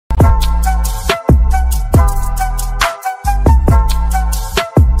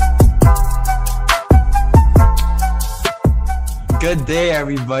Good day,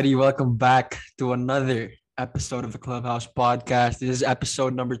 everybody. Welcome back to another episode of the Clubhouse Podcast. This is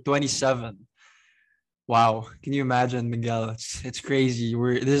episode number 27. Wow, can you imagine, Miguel? It's crazy.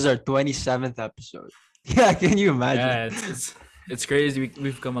 This is our 27th episode. Yeah, can you imagine? Yeah, it's crazy.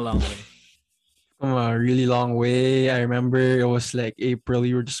 We've come a long way. Come a really long way. I remember it was like April.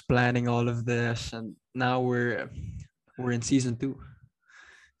 We were just planning all of this, and now we're in season 2.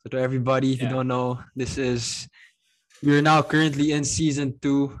 So to everybody, if you Yeah. don't know, we're now currently in season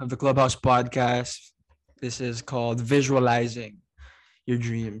 2 of the Clubhouse Podcast. This is called Visualizing Your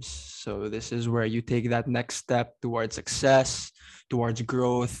Dreams. So this is where you take that next step towards success, towards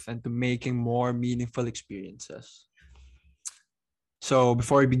growth, and to making more meaningful experiences. So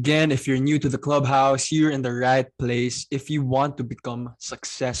before we begin, if you're new to the Clubhouse, you're in the right place. If you want to become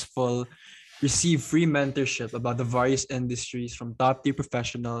successful, receive free mentorship about the various industries from top-tier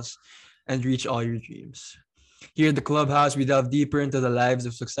professionals, and reach all your dreams. Here at the Clubhouse, we delve deeper into the lives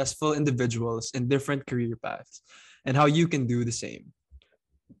of successful individuals in different career paths and how you can do the same.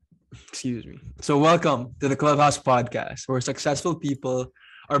 Excuse me. So welcome to the Clubhouse Podcast, where successful people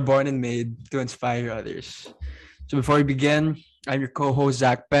are born and made to inspire others. So before we begin, I'm your co-host,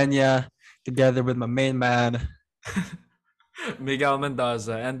 Zach Pena, together with my main man, Miguel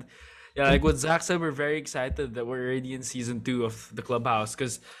Mendoza. And yeah, like what Zach said, we're very excited that we're already in season 2 of the Clubhouse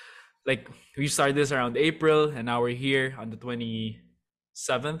because like we started this around April and now we're here on the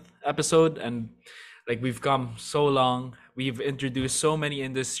 27th episode, and like we've come so long. We've introduced so many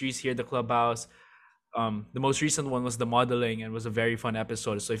industries here at the Clubhouse. The most recent one was the modeling and was a very fun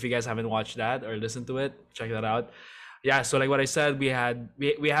episode. So if you guys haven't watched that or listened to it, check that out. Yeah, so like what I said, we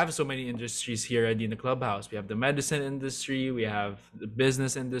have so many industries here already in the Clubhouse. We have the medicine industry, we have the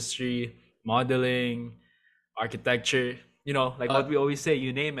business industry, modeling, architecture, like what we always say,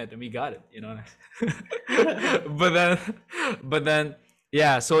 you name it and we got it. but then but then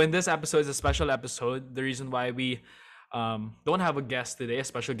yeah, so in this episode is a special episode. The reason why we don't have a guest today, a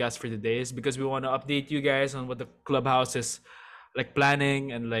special guest for today, is because we want to update you guys on what the Clubhouse is like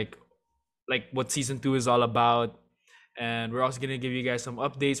planning and like what season 2 is all about. And we're also going to give you guys some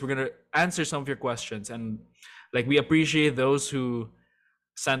updates. We're going to answer some of your questions, and like we appreciate those who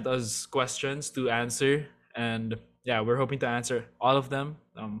sent us questions to answer, and yeah, we're hoping to answer all of them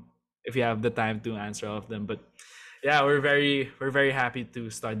if you have the time to answer all of them. But yeah, we're very happy to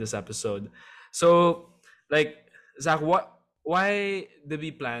start this episode. So like, Zach, why did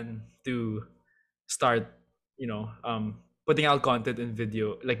we plan to start putting out content in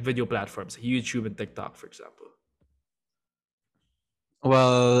video platforms like YouTube and TikTok, for example?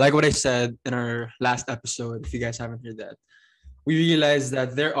 well, like what I said in our last episode, if you guys haven't heard that, we realized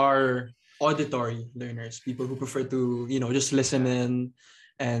that there are auditory learners, people who prefer to, just listen in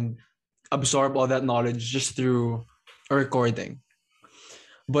and absorb all that knowledge just through a recording.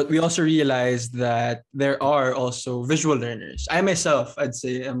 But we also realized that there are also visual learners. I myself, I'd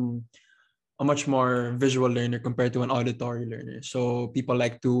say, am a much more visual learner compared to an auditory learner. So people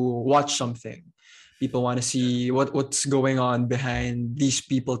like to watch something. People want to see what's going on behind these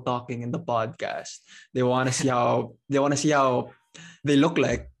people talking in the podcast. They want to see how they look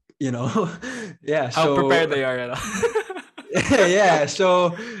like, yeah. How So prepared they are at all. yeah,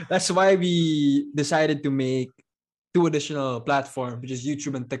 so that's why we decided to make 2 additional platforms, which is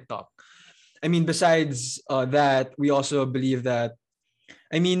YouTube and TikTok. I mean, besides that, we also believe that,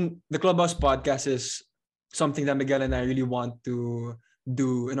 the Clubhouse podcast is something that Miguel and I really want to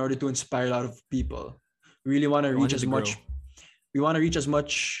do in order to inspire a lot of people. We really want to reach as much. We want to reach as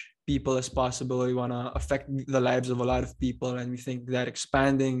much people as possible. We want to affect the lives of a lot of people, and we think that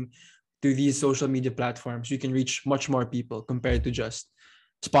expanding to these social media platforms, we can reach much more people compared to just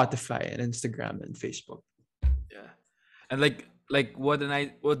Spotify and Instagram and Facebook. Yeah, and like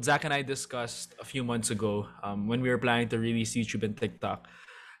what Zach and I discussed a few months ago, when we were planning to release YouTube and TikTok,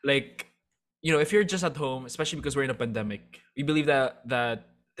 like if you're just at home, especially because we're in a pandemic, we believe that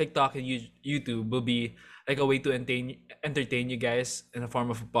TikTok and YouTube will be like a way to entertain you guys in the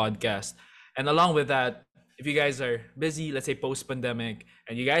form of a podcast. And along with that, if you guys are busy, let's say post pandemic,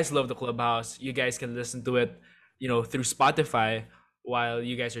 and you guys love the Clubhouse, you guys can listen to it, through Spotify while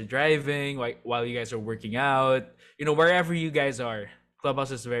you guys are driving, while you guys are working out, wherever you guys are.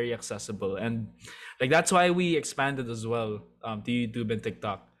 Clubhouse is very accessible, and like that's why we expanded as well to YouTube and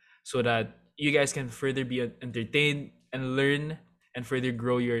TikTok, so that you guys can further be entertained and learn and further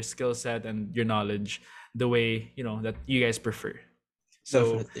grow your skill set and your knowledge the way that you guys prefer.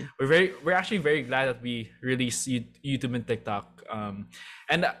 So Definitely. we're actually very glad that we released YouTube and TikTok.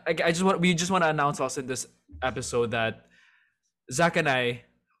 And we just want to announce also in this episode that Zach and I,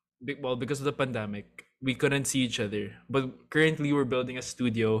 well, because of the pandemic, we couldn't see each other. But currently, we're building a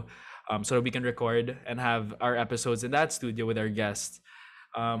studio, so that we can record and have our episodes in that studio with our guests.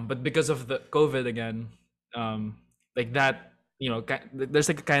 But because of the COVID again, um, like that, there's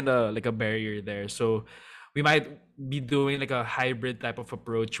like a kind of like a barrier there. So we might be doing like a hybrid type of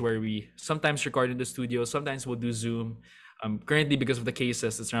approach where we sometimes record in the studio, sometimes we'll do Zoom. Currently, because of the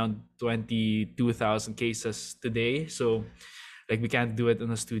cases, it's around 22,000 cases today. So like we can't do it in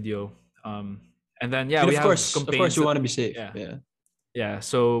the studio. And then yeah, And we have of course, campaigns you that, want to be safe. yeah, Yeah. yeah.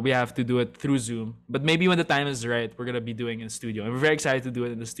 So we have to do it through Zoom. But maybe when the time is right, we're gonna be doing it in studio. And we're very excited to do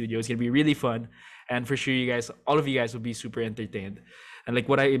it in the studio. It's gonna be really fun. And for sure you guys, all of you guys will be super entertained. And like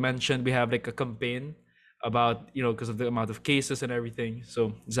what I mentioned, we have like a campaign about, because of the amount of cases and everything.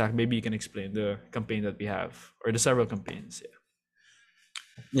 So Zach, maybe you can explain the campaign that we have, or the several campaigns. Yeah.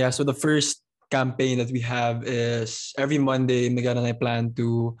 Yeah. So the first campaign that we have is every Monday, Miguel and I plan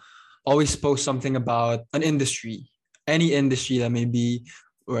to always post something about an industry, any industry that may be,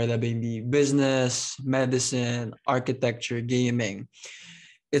 whether that may be business, medicine, architecture, gaming.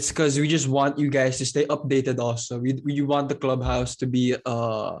 It's because we just want you guys to stay updated also. We want the Clubhouse to be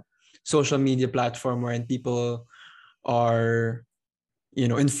a social media platform wherein people are,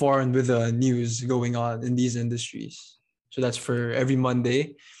 informed with the news going on in these industries. So that's for every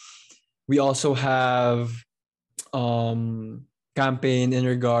Monday. We also have campaign in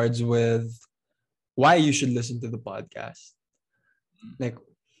regards with why you should listen to the podcast. Like,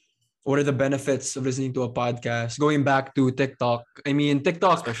 what are the benefits of listening to a podcast? Going back to TikTok, I mean,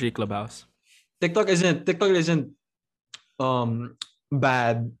 Especially Clubhouse. TikTok isn't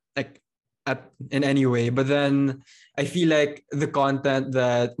bad, like, in any way, but then I feel like the content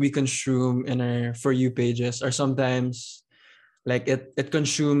that we consume in our For You pages are sometimes like it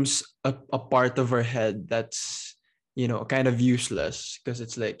consumes a part of our head that's kind of useless, because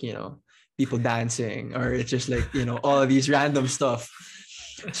it's like people dancing, or it's just like all of these random stuff.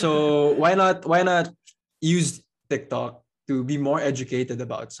 So why not use TikTok to be more educated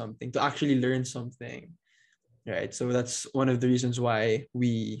about something, to actually learn something, right? So that's one of the reasons why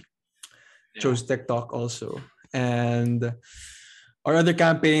we chose TikTok also. And our other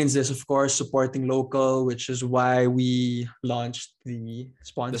campaigns is, of course, supporting local, which is why we launched the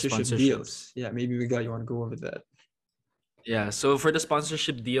sponsorship deals. sponsorships. Yeah, maybe you want to go over that. Yeah, so for the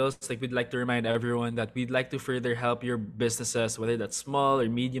sponsorship deals, like we'd like to remind everyone that we'd like to further help your businesses, whether that's small or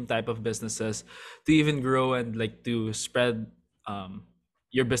medium type of businesses, to even grow and like to spread um,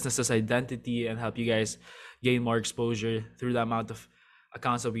 your business's identity and help you guys gain more exposure through the amount of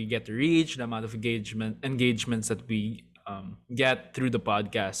accounts that we get to reach, the amount of engagements that we get through the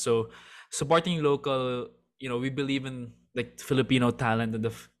podcast. So supporting local, we believe in like Filipino talent and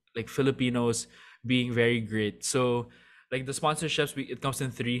like Filipinos being very great. So like the sponsorships, it comes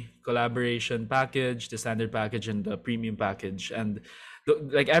in three: collaboration package, the standard package, and the premium package. And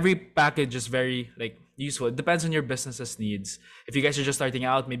like every package is very like useful. It depends on your business's needs. If you guys are just starting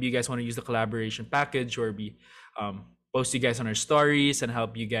out, maybe you guys want to use the collaboration package, or we post you guys on our stories and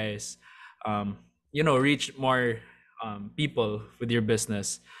help you guys reach more people with your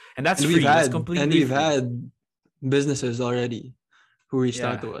business. And that's And free. That's completely we've free. had businesses already who reached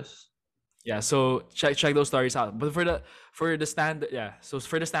out Yeah. to us. Yeah, so check those stories out. But for the standard, yeah, so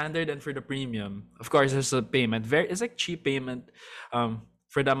for the standard and for the premium, of course, there's a payment. It's like cheap payment,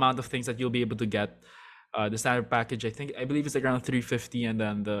 for the amount of things that you'll be able to get. The standard package, I believe it's like around 350, and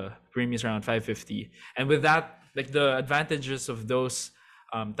then the premium is around 550. And with that, like the advantages of those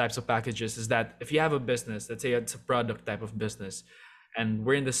types of packages is that if you have a business, let's say it's a product type of business, and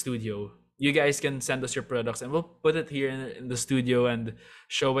we're in the studio, you guys can send us your products and we'll put it here in the studio and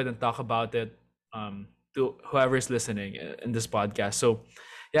show it and talk about it to whoever's listening in this podcast. So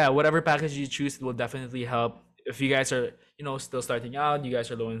yeah, whatever package you choose, it will definitely help. If you guys are still starting out, you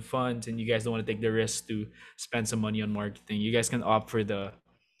guys are low in funds, and you guys don't want to take the risk to spend some money on marketing, you guys can opt for the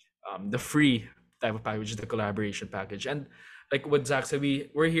free type of package, which is the collaboration package. And like what Zach said,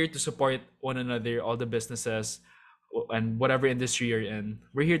 we're here to support one another, all the businesses and whatever industry you're in.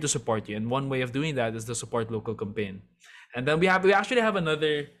 We're here to support you, and one way of doing that is the support local campaign. And then we actually have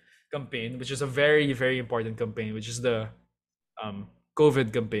another campaign, which is a very, very important campaign, which is the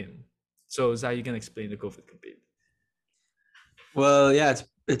COVID campaign. So Zach, you can explain the COVID campaign. Well, yeah,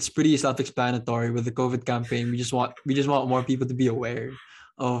 it's pretty self-explanatory with the COVID campaign. We just want more people to be aware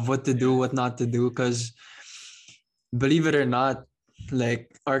of what to do, what not to do, because believe it or not,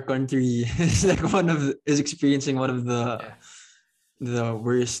 like our country is like is experiencing one of the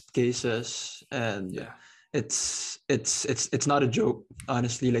worst cases, and it's not a joke,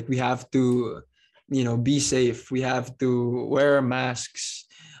 honestly. Like we have to be safe. We have to wear masks,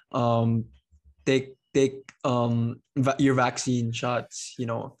 take take your vaccine shots,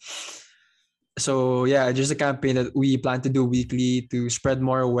 So yeah, just a campaign that we plan to do weekly to spread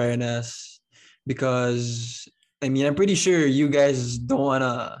more awareness, because I mean, I'm pretty sure you guys don't want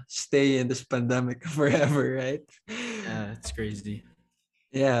to stay in this pandemic forever, right? Yeah, it's crazy.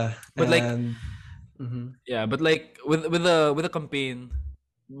 Yeah, But like, and mhm. yeah, but like with the campaign,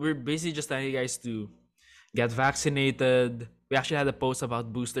 we're basically just telling you guys to get vaccinated. We actually had a post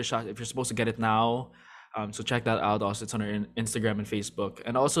about booster shot if you're supposed to get it now. So check that out. Also, it's on our Instagram and Facebook,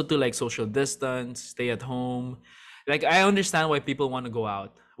 and also to like social distance, stay at home. Like I understand why people want to go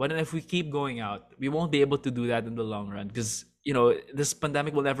out. But if we keep going out, we won't be able to do that in the long run because this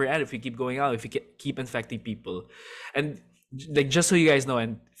pandemic will never end if we keep going out. If we keep infecting people, and like just so you guys know,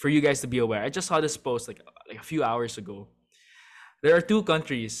 and for you guys to be aware, I just saw this post like a few hours ago. There are two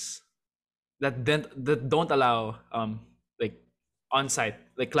countries that don't allow like on-site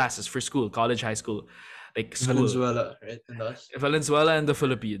like classes for school, college, high school, like school. Venezuela, right? And us. Venezuela and the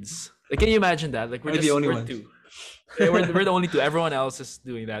Philippines. Like, can you imagine that? Like, We're the only we're ones. two. Yeah, we're the only two. Everyone else is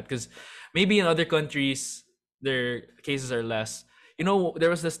doing that because maybe in other countries their cases are less. There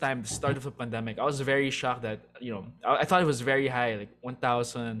was this time, the start of the pandemic. I was very shocked that I thought it was very high, like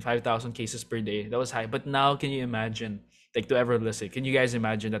 1,000, 5,000 cases per day. That was high. But now, can you imagine? Like to ever listen, can you guys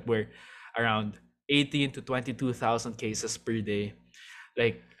imagine that we're around 18 to 22,000 cases per day?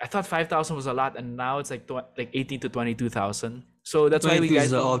 Like I thought 5,000 was a lot, and now it's like 18 to 22,000. So that's why we 22 is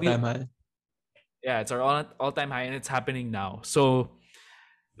guys the we all-time high. yeah, it's our all time high, and it's happening now. So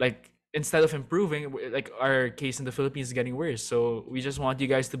like instead of improving, like our case in the Philippines is getting worse. So we just want you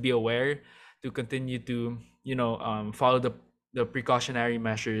guys to be aware, to continue to follow the precautionary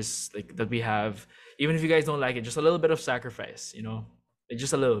measures like that we have. Even if you guys don't like it, just a little bit of sacrifice, like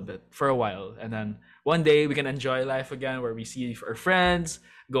just a little bit for a while, and then one day we can enjoy life again, where we see our friends,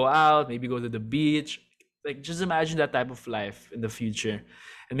 go out, maybe go to the beach. Like just imagine that type of life in the future,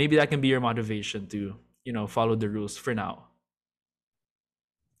 and maybe that can be your motivation to follow the rules for now.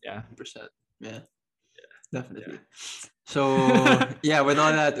 Yeah. 100%. Yeah, Yeah. definitely. So yeah, with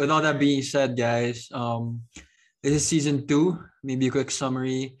all that being said, guys, this is season 2. Maybe a quick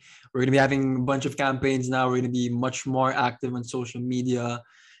summary. We're gonna be having a bunch of campaigns now. We're gonna be much more active on social media,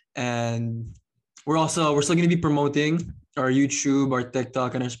 and we're still gonna be promoting our YouTube, our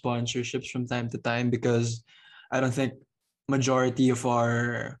TikTok, and our sponsorships from time to time, because I don't think majority of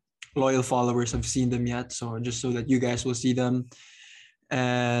our loyal followers have seen them yet. So just so that you guys will see them.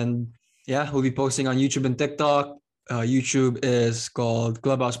 And yeah, we'll be posting on YouTube and TikTok. YouTube is called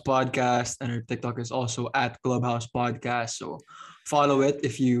Clubhouse Podcast, and our TikTok is also at Clubhouse Podcast. So follow it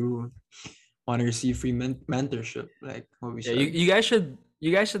if you want to receive free mentorship, like what we Yeah, you, said.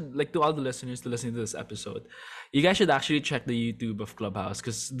 you guys should like, to all the listeners to listen to this episode, you guys should actually check the YouTube of Clubhouse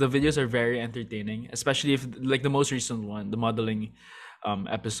because the videos are very entertaining, especially if like the most recent one, the modeling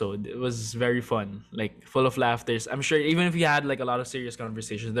episode. It was very fun, like full of laughters. I'm sure even if we had like a lot of serious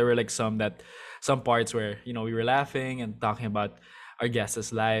conversations, there were like some parts where we were laughing and talking about our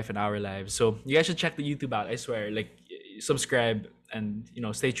guests' life and our lives. So you guys should check the YouTube out. I swear, like subscribe and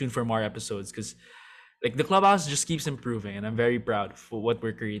stay tuned for more episodes because like the clubhouse just keeps improving, and I'm very proud for what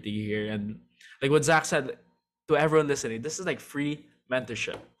we're creating here. And like what Zach said, to everyone listening, this is like free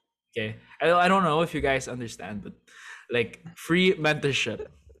mentorship. Okay, I don't know if you guys understand, but like free mentorship,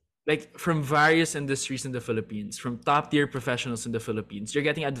 like from various industries in the Philippines, from top tier professionals in the Philippines. You're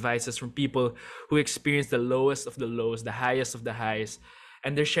getting advices from people who experience the lowest of the lows, the highest of the highs,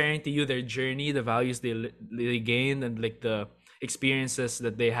 and they're sharing to you their journey, the values they gained, and like the experiences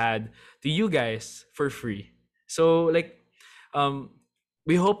that they had to you guys for free. So like, um,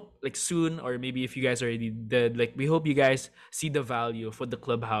 we hope like soon, or maybe if you guys already did, like we hope you guys see the value of what the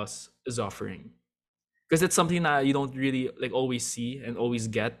clubhouse is offering, because it's something that you don't really like always see and always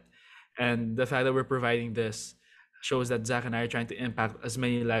get. And the fact that we're providing this shows that Zach and I are trying to impact as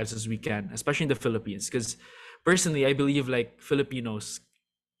many lives as we can, especially in the Philippines. Because personally, I believe like Filipinos,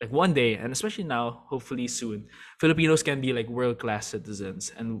 like one day, and especially now, hopefully soon, Filipinos can be like world class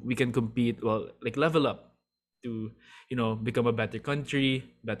citizens, and we can compete, well, like level up to become a better country,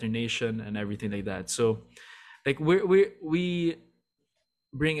 better nation, and everything like that. So like we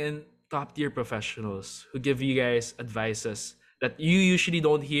bring in top tier professionals who give you guys advices that you usually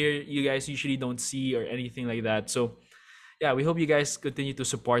don't hear, you guys usually don't see, or anything like that. So yeah, we hope you guys continue to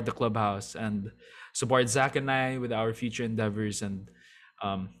support the clubhouse and support Zach and I with our future endeavors. And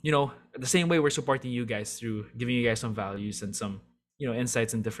the same way we're supporting you guys through giving you guys some values and some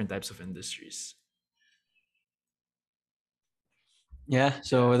insights in different types of industries. Yeah.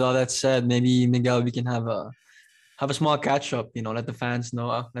 So Yeah. with all that said, maybe Miguel, we can have a have a small catch up. Let the fans know,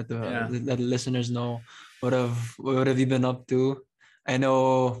 Yeah. let the listeners know what have you been up to. I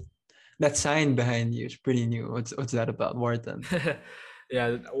know that sign behind you is pretty new. What's that about, Wharton?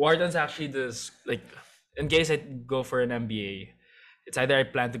 Yeah, Wharton's actually this like in case I go for an MBA, it's either I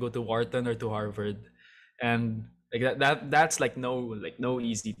plan to go to Wharton or to Harvard, and like that's like no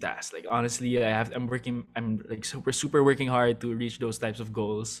easy task. Like honestly, I'm like super working hard to reach those types of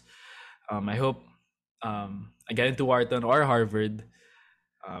goals. I hope I get into Wharton or Harvard.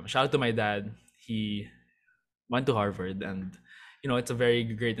 Shout out to my dad. He went to Harvard, and it's a very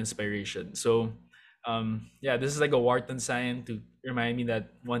great inspiration. So, yeah, this is like a Wharton sign to remind me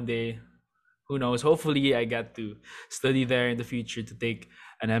that one day, who knows? Hopefully, I get to study there in the future to take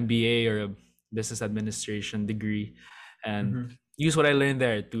an MBA or a business administration degree, and Mhm. use what I learned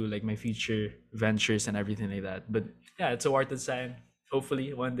there to like my future ventures and everything like that. But yeah, it's a Wharton sign.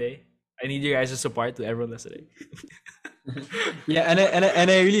 Hopefully, one day. I need you guys' support to everyone listening. Yeah, and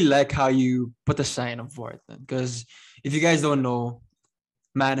I really like how you put the sign of Wharton, because if you guys don't know,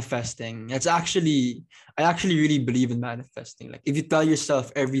 manifesting, I actually really believe in manifesting. Like if you tell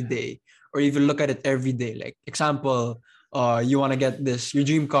yourself every day, or if you look at it every day, like example, you want to get your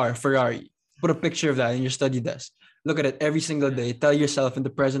dream car, Ferrari. Put a picture of that in your study desk. Look at it every single Yeah, day. Tell yourself in the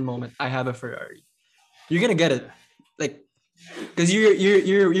present moment, I have a Ferrari. You're gonna get yeah, it. Like, because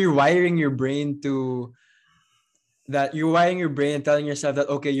you're wiring your brain to that. You're wiring your brain and telling yourself that,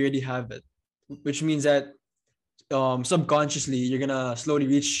 okay, you already have it, which means that subconsciously you're gonna slowly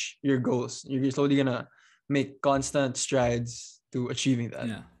reach your goals. You're slowly gonna make constant strides to achieving that.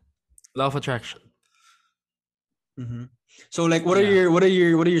 yeah. Law of attraction. Hmm. So like, Yeah, what are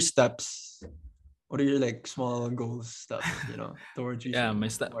your steps? What are your like small goals steps? Towards yeah.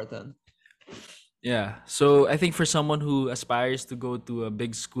 reaching Wharton. Yeah. So I think for someone who aspires to go to a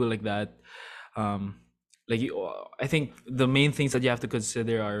big school like that, um, I think the main things that you have to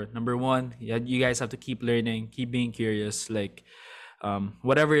consider are number one, you guys have to keep learning, keep being curious, like,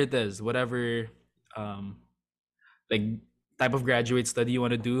 whatever it is, whatever, um, like type of graduate study you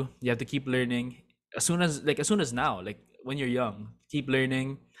want to do, you have to keep learning as soon as now, like when you're young, keep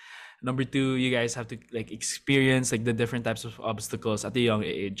learning. Number two, you guys have to like experience like the different types of obstacles at a young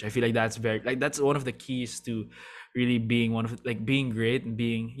age. I feel like that's one of the keys to really being one of like being great and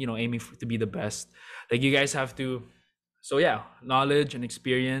being aiming to be the best. Like you guys have to. So yeah, knowledge and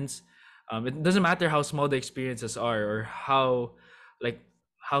experience. It doesn't matter how small the experiences are or like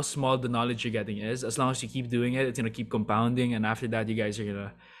how small the knowledge you're getting is. As long as you keep doing it, it's gonna keep compounding, and after that, you guys are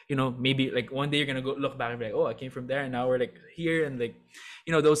gonna maybe like one day you're gonna go look back and be like, oh, I came from there and now we're like here, and like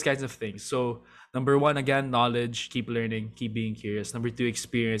those kinds of things. So number one, again, knowledge, keep learning, keep being curious. Number two,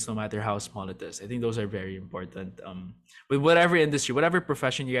 experience, no matter how small it is. I think those are very important. With whatever industry, whatever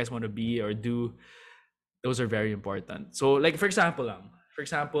profession you guys want to be or do, those are very important. So like for example,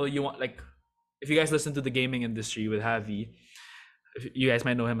 you want like if you guys listen to the gaming industry with Javi, you guys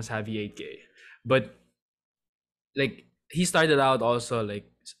might know him as Javi 8K. But like he started out also like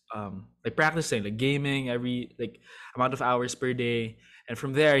practicing like gaming every like amount of hours per day, and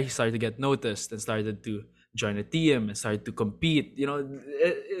from there he started to get noticed and started to join a team and started to compete.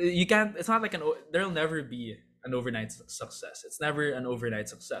 You can't, it's not like there'll never be an overnight success. It's never an overnight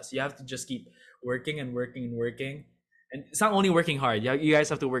success. You have to just keep working and working and working, and it's not only working hard. You guys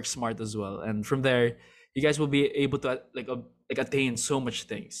have to work smart as well, and from there you guys will be able to like attain so much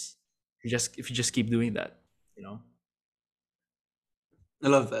things. If you just keep doing that, you know. I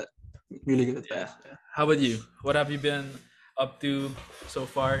love that. Really good Yeah. advice. Yeah. How about you? What have you been up to so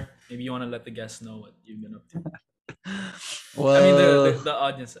far? Maybe you want to let the guests know what you've been up to. I mean, Well, the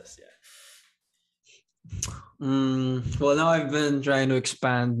audiences. Yeah. well, now I've been trying to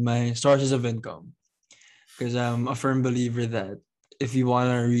expand my sources of income, because I'm a firm believer that if you want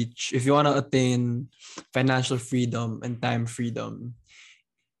to attain financial freedom and time freedom,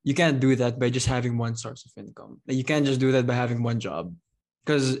 you can't do that by just having one source of income. Like, you can't just do that by having one job.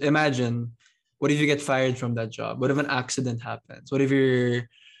 Because imagine, what if you get fired from that job? What if an accident happens? What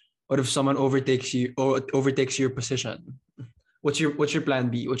if someone overtakes your position? What's your plan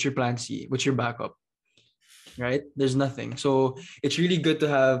B? What's your plan C? What's your backup? Right? There's nothing. So it's really good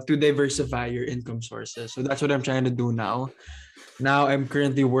to diversify your income sources. So that's what I'm trying to do now. Now I'm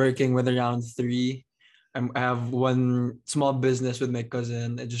currently working with around three. I have one small business with my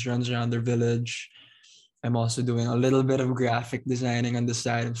cousin. It just runs around their village. I'm also doing a little bit of graphic designing on the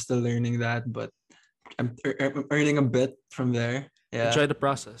side. I'm still learning that, but I'm earning a bit from there. Yeah. Enjoy the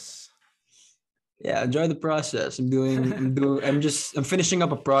process. Yeah, enjoy the process. I'm finishing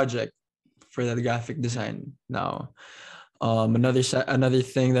up a project for that graphic design now. Another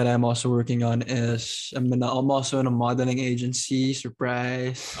thing that I'm also working on is I'm also in a modeling agency.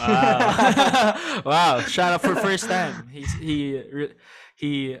 Surprise. Wow. Wow. Shout out for first time.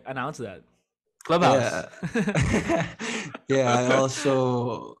 He announced that. Clubhouse. Yeah. Yeah, I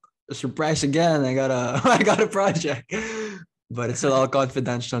also surprise again. I got a I got a project. But it's all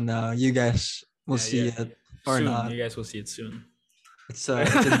confidential now. You guys will Yeah, see yeah. it or Soon. not. You guys will see it soon. It's a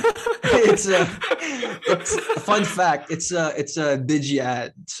it's a it's a fun fact. It's a digi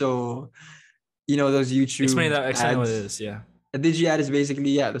ad. So you know those YouTube Explain what it ads. is, yeah. A digi ad is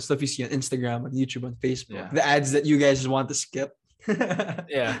basically the stuff you see on Instagram, on YouTube, on Facebook. Yeah. The ads that you guys just want to skip.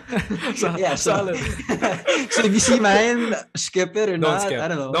 Yeah. So Yeah, so solid. so if you see mine, skip it or Don't not. I skip.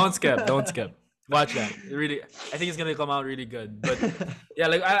 don't know. Don't skip. Don't skip. Watch that. Really, I think it's gonna come out really good. But yeah,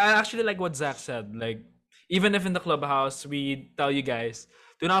 like I actually like what Zach said. Like, even if in the clubhouse we tell you guys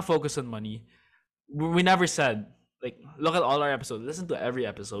do not focus on money, we never said, like, look at all our episodes. Listen to every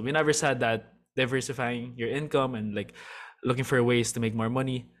episode. We never said that diversifying your income and like looking for ways to make more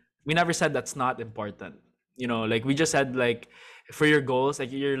money. We never said that's not important. Like we just said, like, for your goals,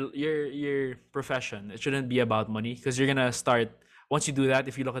 like your profession, it shouldn't be about money, because you're gonna start, once you do that,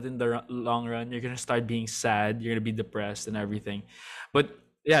 if you look at it in the long run, you're gonna start being sad, you're gonna be depressed and everything. But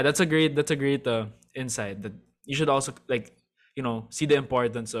yeah, that's a great insight, that you should also, like, see the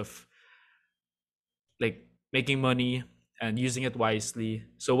importance of, like, making money and using it wisely.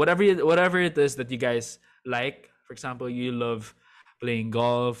 So whatever it is that you guys like, for example, you love playing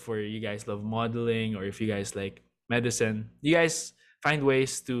golf, or you guys love modeling, or if you guys like medicine, you guys find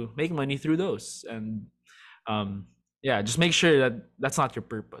ways to make money through those. And yeah, just make sure that that's not your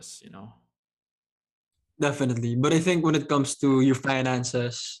purpose. Definitely. But I think when it comes to your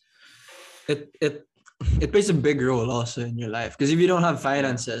finances, it it plays a big role also in your life. Because if you don't have Yeah,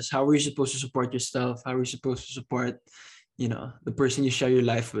 finances, how are you supposed to support yourself? How are you supposed to support, the person you share your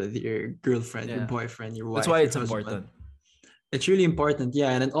life with, your girlfriend, your yeah, boyfriend, your that's why wife, your it's husband? important. It's really important,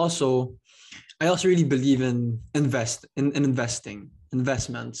 yeah. And then also, I also really believe in investing,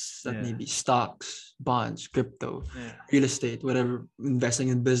 investments that may Yeah, be stocks, bonds, crypto, yeah, real estate, whatever, investing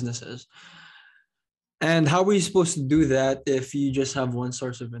in businesses. And how are you supposed to do that if you just have one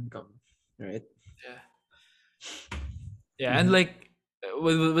source of income, right? yeah. Yeah, and Mm-hmm. like,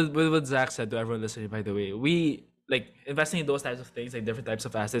 with what Zach said, to everyone listening, by the way, we like investing in those types of things, like different types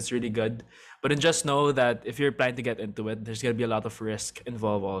of assets, really good. But then just know that if you're planning to get into it, there's gonna be a lot of risk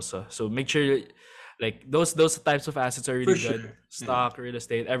involved also. So make sure, like, those types of assets are For really good: sure. Yeah. stock, real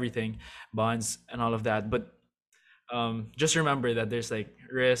estate, everything, bonds, and all of that. But just remember that there's like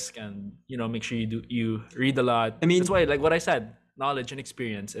risk, and make sure you read a lot. I That's mean, why, like what I said, knowledge and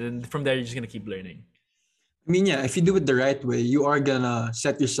experience, and from there you're just gonna keep learning. yeah, if you do it the right way, you are gonna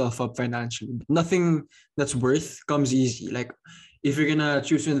set yourself up financially. But nothing that's worth comes easy. Like if you're gonna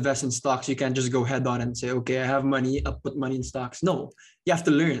choose to invest in stocks, you can't just go head on and say, okay, I have money, I'll put money in stocks. No, you have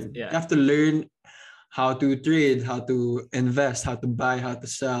to learn. You Yeah, have to learn how to trade, how to invest, how to buy, how to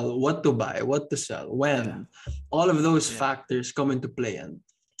sell, what to buy, what to sell, yeah, when. All of those yeah, factors come into play. And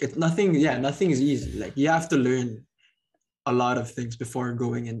it's nothing, yeah, yeah, nothing is easy. Like you have to learn a lot of things before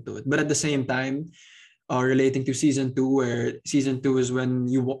going into it. But at the same time, relating to season two, where season two is when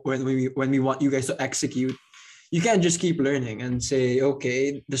we want you guys to execute. You can't just keep learning and say,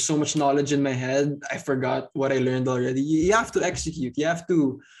 okay, there's so much knowledge in my head, I forgot what I learned already. You have to execute. You have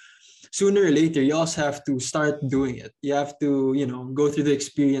to, sooner or later, you also have to start doing it. You have to, go through the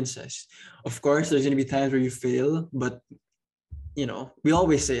experiences. Of course, there's gonna be times where you fail, but we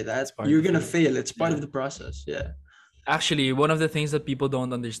always say it's that part you're of gonna it. fail. It's part of Yeah. the process. Yeah. Actually, one of the things that people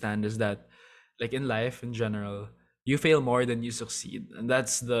don't understand is that, like, in life in general, you fail more than you succeed, and I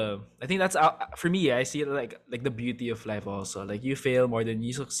think that's, for me. I see it like the beauty of life also. Like, you fail more than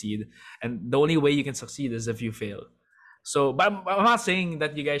you succeed, and the only way you can succeed is if you fail. So, but I'm not saying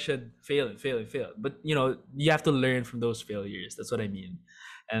that you guys should fail and fail and fail, but you have to learn from those failures. That's what I mean,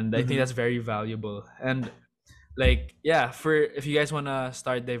 and I think Mm-hmm. that's very valuable. And, like, yeah, for if you guys want to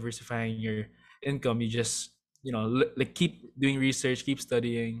start diversifying your income, you just like, keep doing research, keep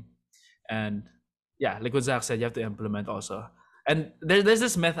studying, and yeah, like what Zach said, you have to implement also. And there's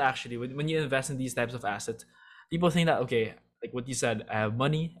this myth, actually, when you invest in these types of assets, people think that, okay, like what you said, I have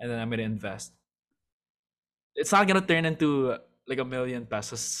money and then I'm gonna invest. It's not gonna turn into like 1 million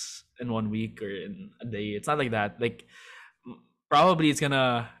pesos in 1 week or in a day. It's not like that. Like, probably it's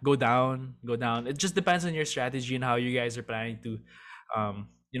gonna go down. It just depends on your strategy and how you guys are planning to,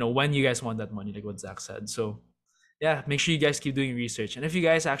 when you guys want that money, like what Zach said. So yeah, make sure you guys keep doing research. And if you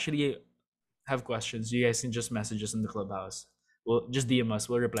guys actually have questions, you guys can just message us in the clubhouse. We'll just DM us.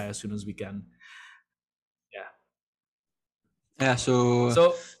 We'll reply as soon as we can. Yeah. Yeah. So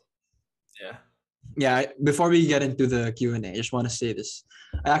So yeah. yeah, before we get into the Q&A, I just want to say this.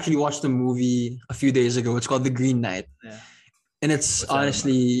 I actually watched a movie a few days ago. It's called The Green Knight, Yeah. and it's What's that about?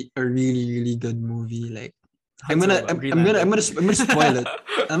 honestly a really, really good movie. Like, What's it about? Green Lantern. I'm gonna spoil it.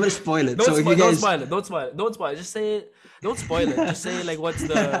 I'm gonna spoil it. Don't So if you spoil. Don't guys, spoil it. Don't spoil it. Don't spoil it. Just say it. Don't spoil it. Just say like what's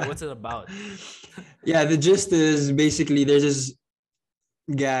it about? yeah, the gist is basically there's this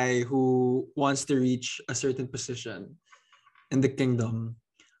guy who wants to reach a certain position in the kingdom,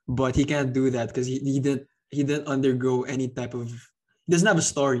 but he can't do that because he didn't undergo any type of he doesn't have a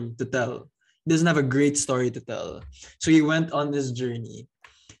story to tell. He doesn't have a great story to tell. So he went on this journey.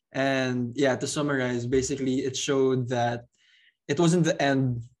 And yeah, to summarize, basically it showed that it wasn't the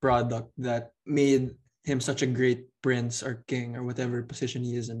end product that made him such a great prince or king or whatever position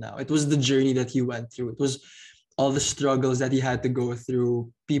he is in now. It was the journey that he went through. It was all the struggles that he had to go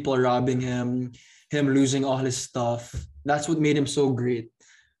through, people robbing him losing all his stuff. That's what made him so great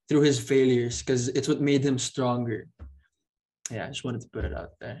through his failures because it's what made him stronger. Yeah, I just wanted to put it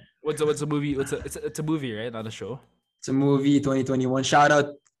out there. What's a movie? It's a movie, right? Not a show. It's a movie 2021. Shout out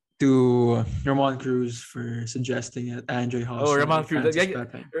to Ramon Cruz for suggesting it. Andre Oh, Hossa Ramon and Cruz. Francis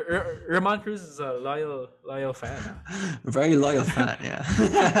Pepe. Ramon Cruz is a loyal fan. Very loyal fan, yeah.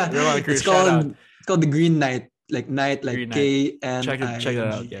 Ramon it's Cruz, shout out. called it's called the Green Knight, like night, like Green Knight. Check it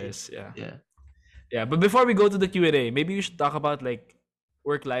out, KNIGHT. guys. Yeah. Yeah. Yeah, but before we go to the Q&A, maybe we should talk about like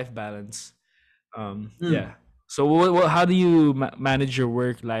work life balance. Hmm. Yeah. So how do you manage your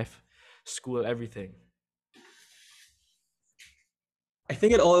work life, school, everything? I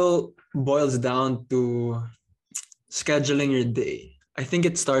think it all boils down to scheduling your day. I think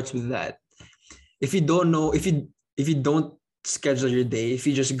it starts with that. If you don't know, if you don't schedule your day, if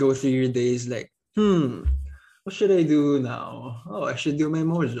you just go through your days like, what should I do now? Oh, I should do my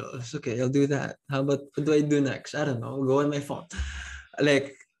modules. Okay, I'll do that. How about what do I do next? I don't know. Go on my phone.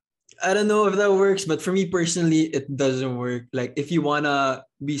 Like, I don't know if that works, but for me personally, it doesn't work. Like, if you wanna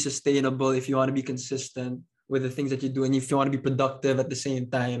be sustainable, if you wanna be consistent with the things that you do, and if you wanna be productive at the same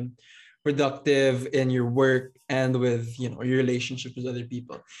time, productive in your work and with your relationship with other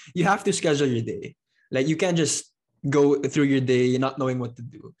people, you have to schedule your day. Like, you can't just go through your day not knowing what to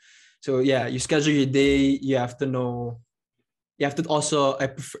do. So yeah, you schedule your day. You have to know. You have to also.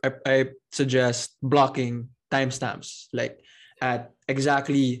 I suggest blocking timestamps. Like at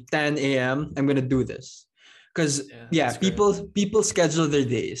exactly 10 a.m. I'm gonna do this, because Yeah, yeah, that's great. people schedule their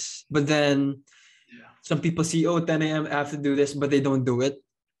days, but then Yeah. some people see, oh, 10 a.m. I have to do this, but they don't do it.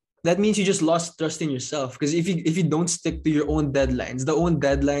 That means you just lost trust in yourself, because if you don't stick to your own deadlines, the own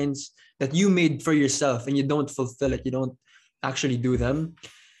deadlines that you made for yourself, and you don't fulfill it, you don't actually do them,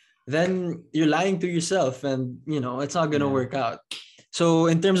 then you're lying to yourself, and it's not going to Yeah. work out. So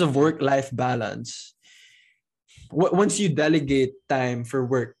in terms of work life balance, once you delegate time for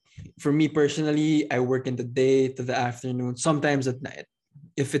work, for me personally, I work in the day to the afternoon, sometimes at night.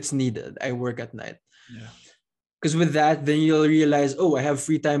 If it's needed, I work at night. Yeah. Because with that, then you'll realize, oh, I have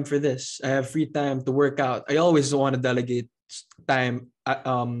free time for this. I have free time to work out. I always want to delegate time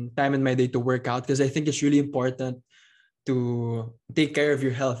in my day to work out, because I think it's really important to take care of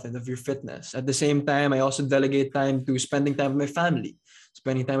your health and of your fitness. At the same time, I also delegate time to spending time with my family,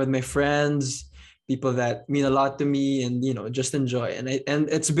 spending time with my friends, people that mean a lot to me, and just enjoy. And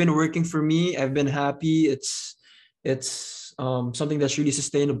it's been working for me. I've been happy. It's something that's really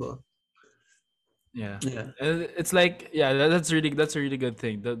sustainable. Yeah. Yeah. And it's like, yeah, that's a really good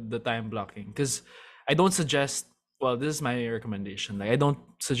thing, the time blocking, because I don't suggest, well, this is my recommendation. Like I don't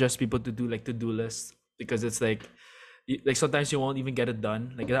suggest people to do like to-do lists, because it's like like sometimes you won't even get it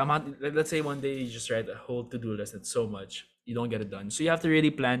done. Like let's say one day you just write a whole to-do list. It's so much, you don't get it done. So you have to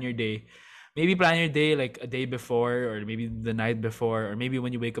really plan your day. Maybe plan your day like a day before, or maybe the night before, or maybe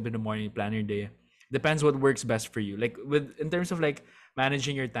when you wake up in the morning, plan your day. Depends what works best for you. Like with in terms of like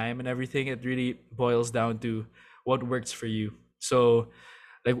managing your time and everything, it really boils down to what works for you. So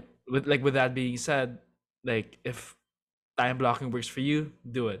like with that being said, like if time blocking works for you,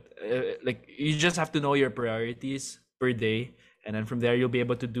 do it. Like you just have to know your priorities per day, and then from there you'll be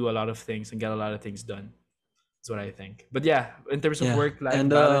able to do a lot of things and get a lot of things done. That's what I think. But yeah, in terms of Yeah. work life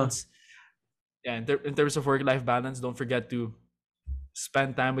And balance, yeah, in terms of work life balance, don't forget to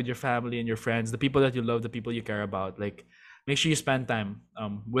spend time with your family and your friends, the people that you love, the people you care about. Like make sure you spend time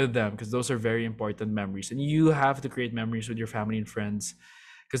with them, because those are very important memories, and you have to create memories with your family and friends,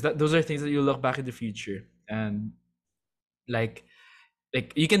 because those are things that you look back in the future. And like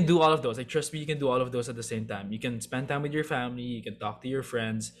you can do all of those. Like trust me, you can do all of those at the same time. You can spend time with your family, you can talk to your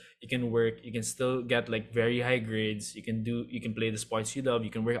friends, you can work, you can still get like very high grades, you can play the sports you love, you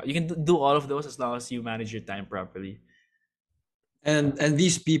can work out, you can do all of those as long as you manage your time properly. And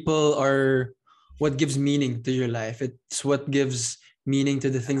these people are what gives meaning to your life. It's what gives meaning to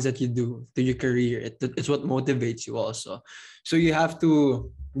the things that you do, to your career. It's what motivates you also. So you have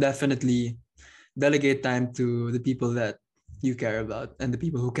to definitely delegate time to the people that you care about and the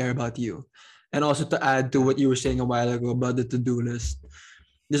people who care about you. And also to add to Yeah. what you were saying a while ago about the to-do list,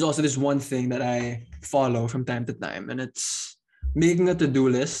 there's also this one thing that I follow from time to time, and it's making a to-do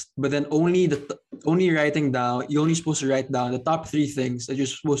list, but then only writing down. You're only supposed to write down the top three things that you're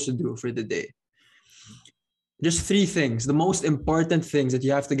supposed to do for the day. Just three things, the most important things that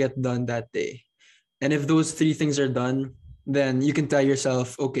you have to get done that day. And if those three things are done, then you can tell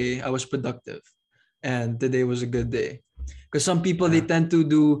yourself, okay, I was productive, and today was a good day. Because some people they Yeah. tend to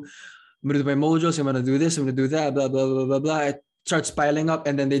do, I'm gonna do my mojos, I'm gonna do this, I'm gonna do that, blah blah blah blah blah. It starts piling up,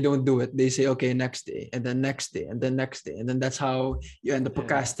 and then they don't do it. They say, okay, next day, and then next day, and then next day, and then that's how you end up Yeah.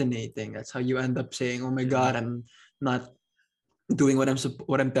 procrastinating. That's how you end up saying, oh my Yeah. god, I'm not doing what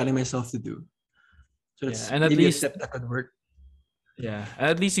I'm telling myself to do. So Yeah. that's And at maybe a least tip that could work. yeah,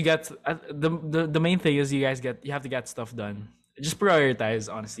 at least you get the main thing is you have to get stuff done. Just prioritize,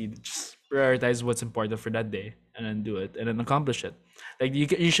 honestly. Just prioritize what's important for that day, and then do it, and then accomplish it. Like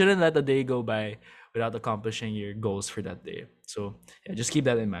you shouldn't let the day go by without accomplishing your goals for that day. So yeah, just keep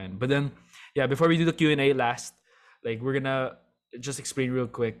that in mind. But then yeah, before we do the Q&A last, like we're gonna just explain real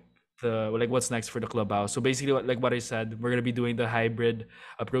quick the like what's next for the clubhouse. So basically, what I said, we're gonna be doing the hybrid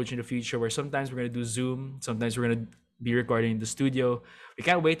approach in the future, where sometimes we're gonna do Zoom, sometimes we're gonna be recording in the studio. We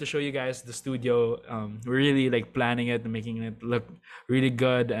can't wait to show you guys the studio. We're really like planning it and making it look really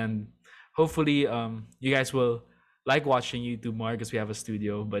good, and hopefully you guys will like watching YouTube more because we have a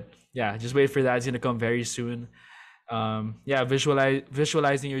studio. But yeah, just wait for that. It's gonna come very soon. Yeah,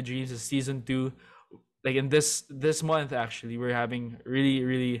 visualizing your dreams is season 2. Like in this month, actually we're having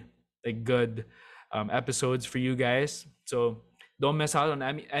really like good episodes for you guys, so don't miss out on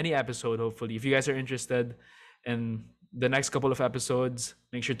any episode. Hopefully, if you guys are interested in the next couple of episodes,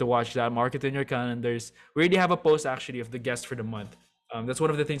 make sure to watch that, mark it in your calendars. We already have a post actually of the guest for the month. That's one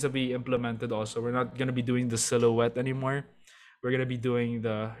of the things that we implemented. Also, we're not going to be doing the silhouette anymore. We're going to be doing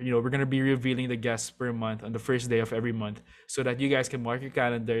we're going to be revealing the guests per month on the first day of every month, so that you guys can mark your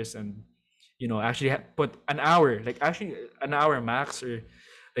calendars and actually put an hour, like actually an hour max, or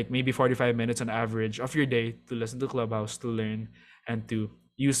like maybe 45 minutes on average of your day to listen to Clubhouse, to learn, and to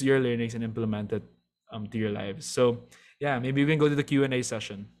use your learnings and implement it to your lives. So yeah, maybe we can go to the Q&A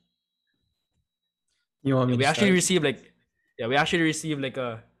session. You want Yeah, me to start? we actually received like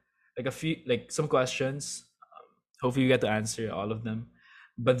a few, like some questions. Hopefully you get to answer all of them.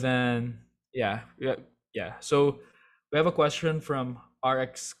 But then yeah. So we have a question from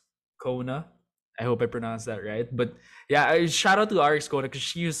RX Kona. I hope I pronounced that right. But yeah, shout out to RX Kona, because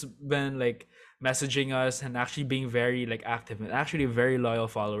she's been like messaging us and actually being very like active, and actually a very loyal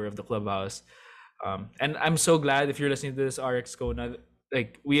follower of the clubhouse. And I'm so glad if you're listening to this, RX Kona.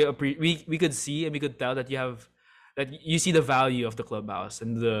 Like we could see and we could tell that you see the value of the clubhouse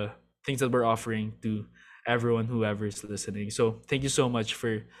and the things that we're offering to everyone, whoever is listening. So thank you so much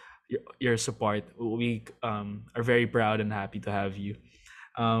for your support. We are very proud and happy to have you.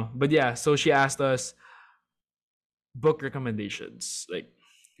 But yeah, so she asked us book recommendations. Like,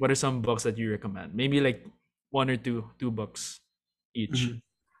 what are some books that you recommend? Maybe like one or two books each. Mhm.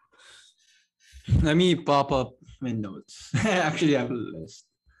 Let me pop up my notes. I actually have a list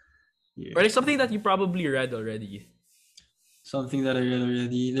Or here. like something that you probably read already. Something that I read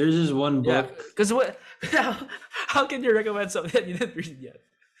already. There's this one Yeah, book. because what? How can you recommend something that you didn't read yet?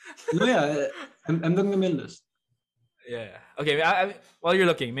 No, yeah, I'm looking at my list. Yeah. Okay. While you're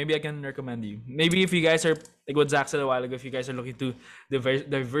looking, maybe I can recommend you. Maybe if you guys are like what Zach said a while ago, if you guys are looking to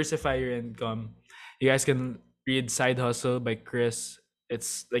diversify your income, you guys can read Side Hustle by Chris.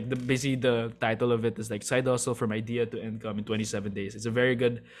 It's like basically the title of it is like Side Hustle from Idea to Income in 27 Days. It's a very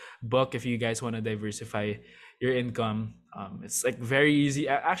good book if you guys want to diversify your income. It's like very easy.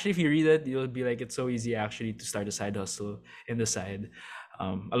 Actually, if you read it, you'll be like, it's so easy actually to start a side hustle in the side,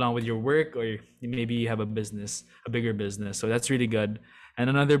 along with your work, or maybe you have a bigger business. So that's really good. And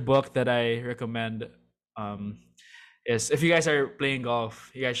another book that I recommend um, is, if you guys are playing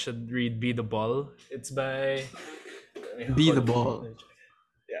golf, you guys should read Be the Ball. It's by Be hold the on. ball.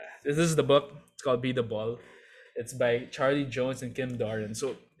 Yeah, this is the book. It's called Be the Ball. It's by Charlie Jones and Kim Doran.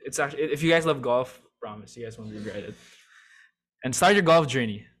 So it's actually, if you guys love golf, promise you guys won't regret it. And start your golf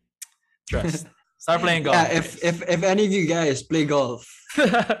journey. Trust. Start playing Yeah, golf, guys. if any of you guys play golf,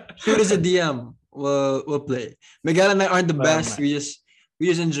 shoot us a DM. We'll play. Miguel and I aren't the best. Man. We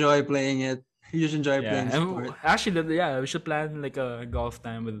just enjoy playing it. We just enjoy Yeah, playing the and sport. actually, yeah, we should plan like a golf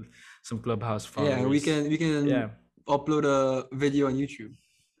time with some clubhouse Yeah, followers. we can Yeah, upload a video on YouTube.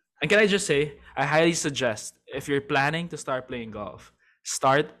 And can I just say, I highly suggest if you're planning to start playing golf,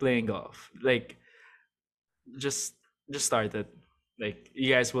 start playing golf. Like just just start it. Like you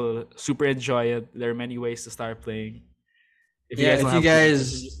guys will super enjoy it. There are many ways to start playing. If you Yeah, guys don't if you have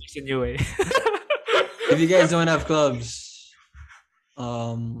clubs, guys just a new way. if you guys don't have clubs,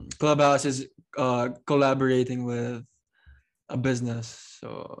 Clubhouse is collaborating with a business.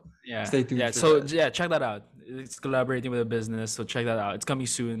 So yeah, stay tuned yeah. for So that. yeah, check that out. It's collaborating with a business, so check that out. It's coming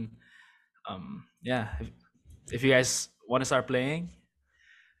soon. Yeah. If you guys want to start playing,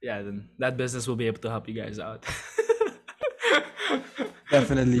 yeah, then that business will be able to help you guys out.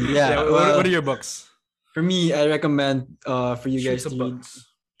 Definitely. Yeah. Yeah. What are Well, your books? for me, I recommend for you Shoot guys some to read books.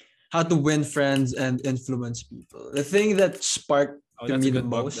 How to Win Friends and Influence People. The thing that sparked Oh, to that's me a the good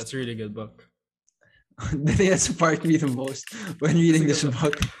book. most, That's a really good book. the thing that sparked me the most when That's a reading good this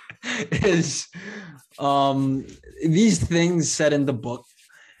book. book is um these things said in the book.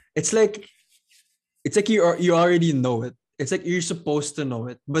 It's like you already know it. It's like you're supposed to know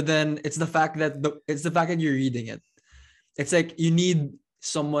it, but then it's the fact that you're reading it. It's like you need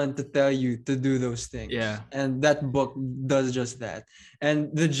someone to tell you to do those things, Yeah. and that book does just that.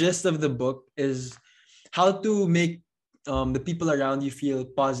 And the gist of the book is how to make the people around you feel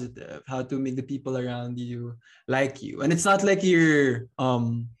positive, how to make the people around you like you. And it's not like you're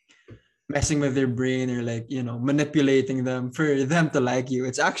messing with their brain or like manipulating them for them to like you.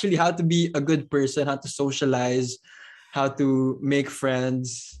 It's actually how to be a good person, how to socialize, how to make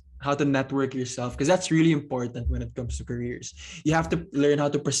friends, how to network yourself, because that's really important when it comes to careers. You have to learn how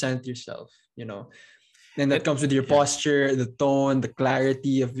to present yourself. And that It comes with your yeah. posture, the tone, the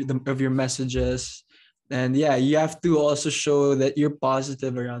clarity of your messages. And yeah, you have to also show that you're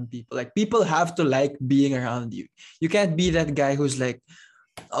positive around people. Like people have to like being around you. You can't be that guy who's like,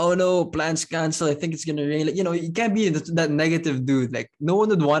 oh no, plans cancel. I think it's gonna rain. Like, you can't be that negative dude. Like no one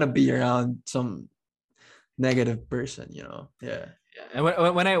would want to be around some negative person. Yeah. Yeah. And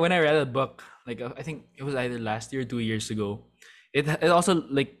when I read a book, like I think it was either last year or 2 years ago, it also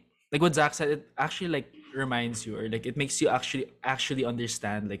like what Zach said, it actually like reminds you, or like it makes you actually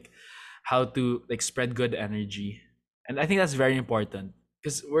understand like how to like spread good energy. And I think that's very important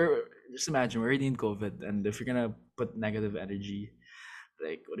because we're just imagine we're already in COVID, and if you're gonna put negative energy,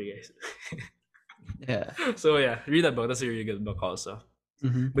 like what do you guys Yeah. so yeah, read that book. That's a really good book also.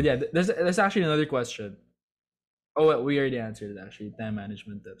 Mm-hmm. But yeah, there's actually another question. Oh, well, we already answered it actually. Time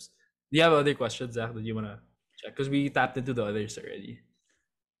management tips. Do you have other questions, Zach, that you wanna check? Because we tapped into the others already.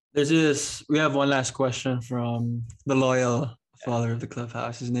 We have one last question from the loyal follower of the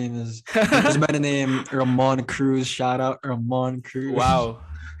clubhouse. His name goes Yeah. by the name Ramon Cruz. Shout out Ramon Cruz. Wow,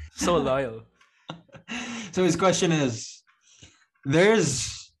 so loyal. So his question is,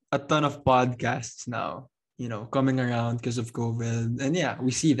 there's a ton of podcasts now, coming around because of COVID. And yeah,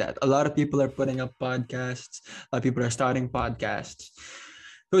 we see that. A lot of people are putting up podcasts, a lot of people are starting podcasts.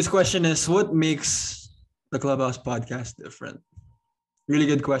 So his question is, what makes the Clubhouse podcast different? Really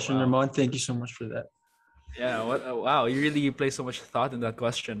good question, Wow. Ramon. Thank you so much for that. Yeah. What? Wow. You really place so much thought in that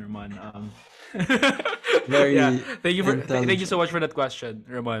question, Ramon. Yeah. Very Thank you so intelligent. much for that question,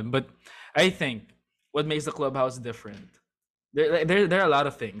 Ramon. But I think what makes the clubhouse different. There are a lot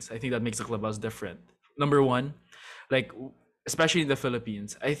of things I think that makes the clubhouse different. Number one, like especially in the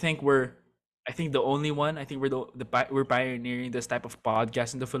Philippines, I think the only one. I think we're pioneering this type of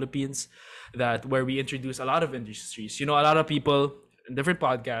podcast in the Philippines, that where we introduce a lot of industries. A lot of people in different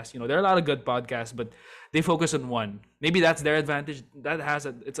podcasts. There are a lot of good podcasts, but they focus on one. Maybe that's their advantage. That has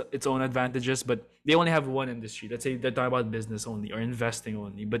its own advantages, but they only have one industry. Let's say they're talking about business only or investing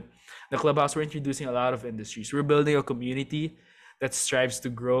only. But the clubhouse, we're introducing a lot of industries. We're building a community that strives to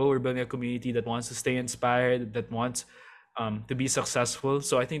grow. We're building a community that wants to stay inspired, that wants to be successful.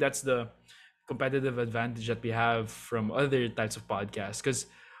 So I think that's the competitive advantage that we have from other types of podcasts, because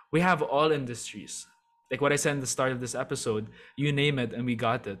we have all industries. Like what I said in the start of this episode, you name it and we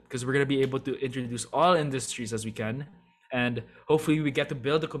got it, because we're going to be able to introduce all industries as we can. And hopefully we get to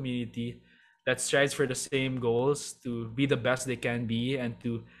build a community that strives for the same goals, to be the best they can be and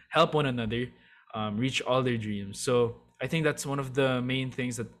to help one another reach all their dreams. So I think that's one of the main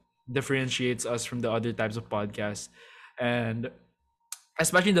things that differentiates us from the other types of podcasts. And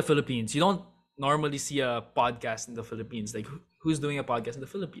especially in the Philippines, you don't normally see a podcast in the Philippines. Like who's doing a podcast in the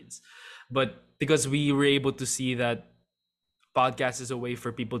Philippines? But because we were able to see that podcast is a way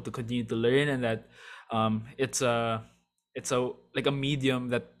for people to continue to learn, and that it's a like a medium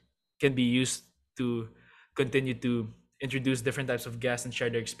that can be used to continue to introduce different types of guests and share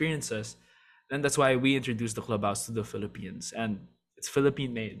their experiences. And that's why we introduced the clubhouse to the Philippines, and it's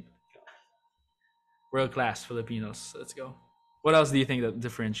Philippine made. world class Filipinos. Let's go. What else do you think that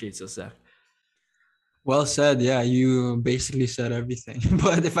differentiates us, Zach? Well said. Yeah, you basically said everything.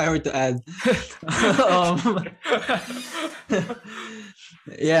 But if I were to add, um,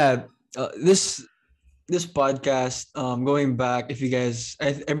 yeah, this podcast, going back, if you guys,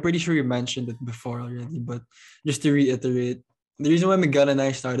 I'm pretty sure you mentioned it before already, but just to reiterate, the reason why Miguel and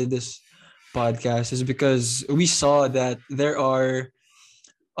I started this podcast is because we saw that there are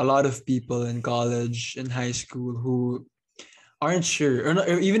a lot of people in college and high school who aren't sure, or, not,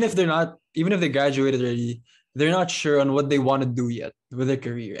 or even if they're not, even if they graduated already, they're not sure on what they want to do yet with their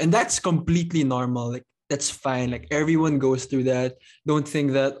career, and that's completely normal. Like that's fine. Like everyone goes through that. Don't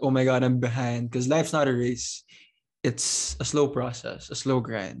think that, oh my god, I'm behind, because life's not a race. It's a slow process, a slow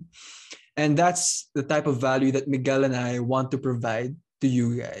grind, and that's the type of value that Miguel and I want to provide to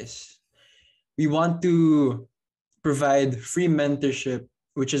you guys. We want to provide free mentorship,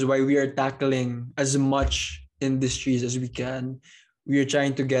 which is why we are tackling as much industries as we can. We are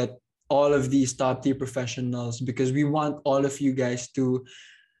trying to get all of these top tier professionals because we want all of you guys to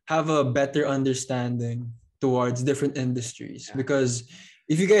have a better understanding towards different industries. Yeah. Because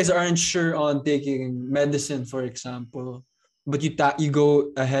if you guys aren't sure on taking medicine, for example, but you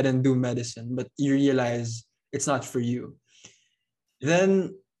go ahead and do medicine, but you realize it's not for you,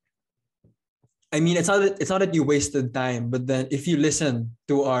 then I mean, it's not that you wasted time, but then if you listen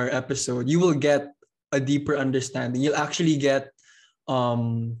to our episode, you will get a deeper understanding. You'll actually get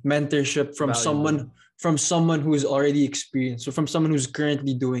mentorship Valuable. from someone who's already experienced, or from someone who's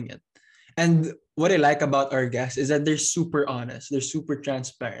currently doing it. And what I like about our guests is that they're super honest, they're super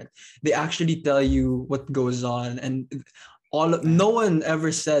transparent. They actually tell you what goes on, and no one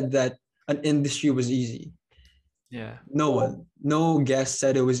ever said that an industry was easy. Yeah. No one, no guest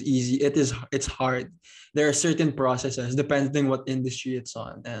said it was easy. It's hard. There are certain processes depending what industry it's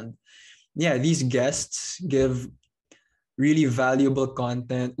on. And yeah, these guests give really valuable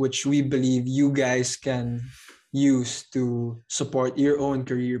content which we believe you guys can use to support your own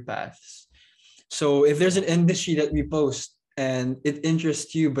career paths. So if there's an industry that we post and it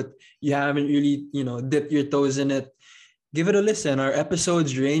interests you, but you haven't really, dipped your toes in it, give it a listen. Our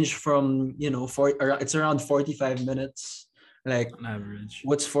episodes range from, it's around 45 minutes. Like, On average.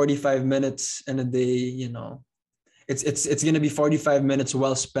 what's 45 minutes in a day? It's gonna be 45 minutes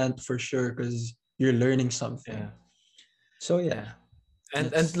well spent for sure because you're learning something. Yeah. So yeah. Yeah.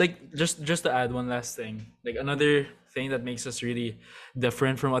 And like just to add one last thing, like another thing that makes us really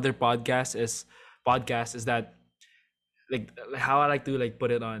different from other podcasts is that like how I like to like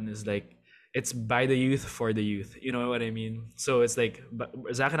put it on is like it's by the youth for the youth. You know what I mean? So it's like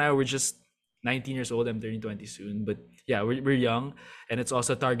Zach and I were just 19 years old. I'm turning 20 soon, but yeah, we're young, and it's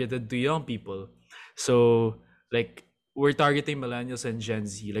also targeted to young people. So like we're targeting millennials and Gen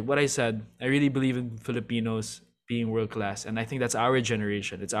Z. Like what I said, I really believe in Filipinos being world class, and I think that's our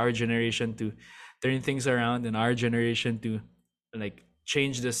generation. It's our generation to turn things around, and our generation to like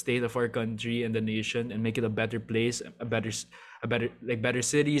change the state of our country and the nation and make it a better place, a better like better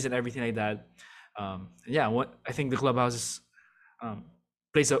cities and everything like that. Yeah, what I think the clubhouse um,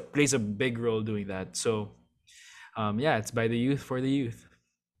 plays a big role doing that. So yeah, it's by the youth for the youth.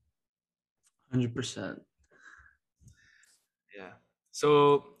 100%. Yeah.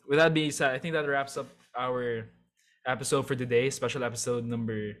 So with that being said, I think that wraps up our episode for today. Special episode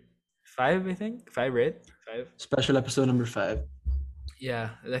number 5, I think 5, right? 5. Special episode number 5.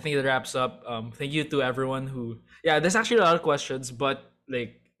 Yeah, I think that wraps up. Thank you to everyone who. Yeah, there's actually a lot of questions, but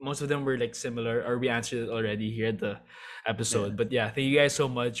like most of them were like similar, or we answered it already here at the episode. Yeah. But yeah, thank you guys so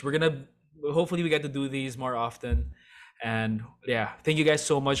much. We're gonna hopefully we get to do these more often, and yeah, thank you guys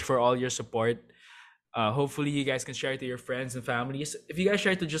so much for all your support. Hopefully you guys can share it to your friends and families. If you guys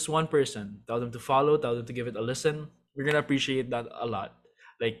share it to just one person, tell them to follow, tell them to give it a listen. We're gonna appreciate that a lot.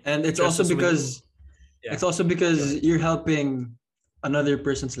 Like And it's just also as with because yeah, it's also because you're helping another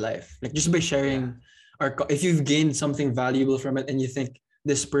person's life. Like just by yeah, sharing if you've gained something valuable from it and you think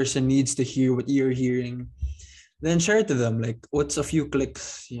this person needs to hear what you're hearing, then share it to them. Like what's a few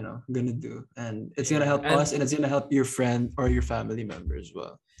clicks, gonna do? And it's gonna yeah, help us, and it's gonna help your friend or your family member as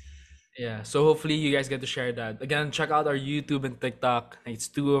well. yeah. So hopefully you guys get to share that. Again, check out our YouTube and TikTok. It's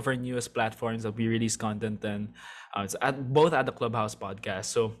two of our newest platforms that we release content, and it's both at the Clubhouse Podcast.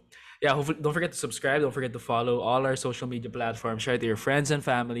 So yeah, hopefully don't forget to subscribe. Don't forget to follow all our social media platforms. Share it to your friends and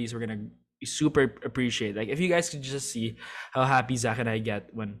families. We're gonna be super appreciate. Like if you guys could just see how happy Zach and I get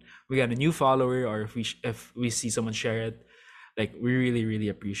when we get a new follower, or if we see someone share it. Like we really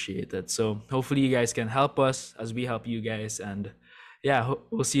appreciate it. So hopefully you guys can help us as we help you guys, and yeah,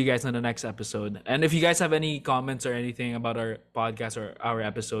 we'll see you guys in the next episode. And if you guys have any comments or anything about our podcast or our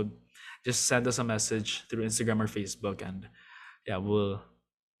episode, just send us a message through Instagram or Facebook, and yeah, we'll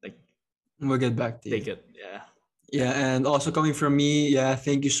like We'll get back to you. take it. Yeah. Yeah, and also coming from me, yeah,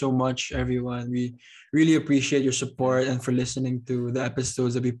 thank you so much, everyone. We really appreciate your support and for listening to the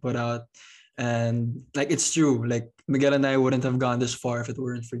episodes that we put out. And like it's true, like Miguel and I wouldn't have gone this far if it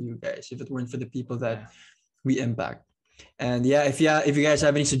weren't for you guys, if it weren't for the people that Yeah. we impact. And if you guys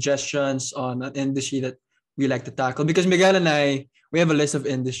have any suggestions on an industry that we like to tackle, because Miguel and I we have a list of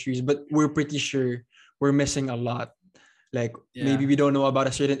industries, but we're pretty sure we're missing a lot. Like Yeah. maybe we don't know about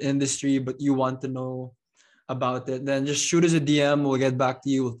a certain industry, but you want to know about it, then just shoot us a DM. We'll get back to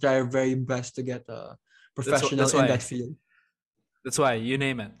you. We'll try our very best to get a professional That's in that why. field. That's why you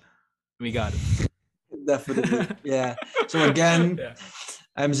name it. We got Definitely. it. Yeah. So again, Yeah.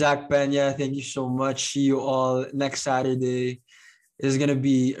 I'm Zach Pena. Thank you so much. See you all next Saturday. This is gonna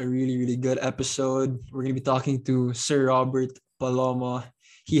be a really, really good episode. We're gonna be talking to Sir Robert Paloma.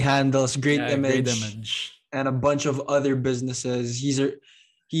 He handles Great Yeah, great Image image. and a bunch of other businesses.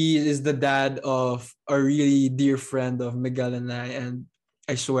 He is the dad of a really dear friend of Miguel and I, and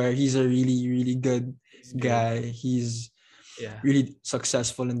I swear he's a really, really good It's good. guy. He's Yeah. really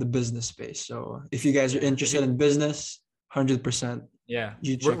successful in the business space. So if you guys are Yeah. If interested you, in business, 100%, yeah.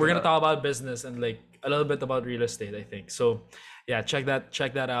 you We're, check we're it gonna out. talk about business and like a little bit about real estate, I think. So yeah, check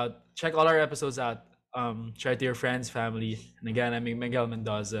that out. Check all our episodes out. Share to your friends, family. And again, I'm Miguel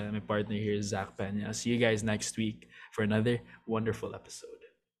Mendoza, and my partner here is Zach Pena. See you guys next week for another wonderful episode.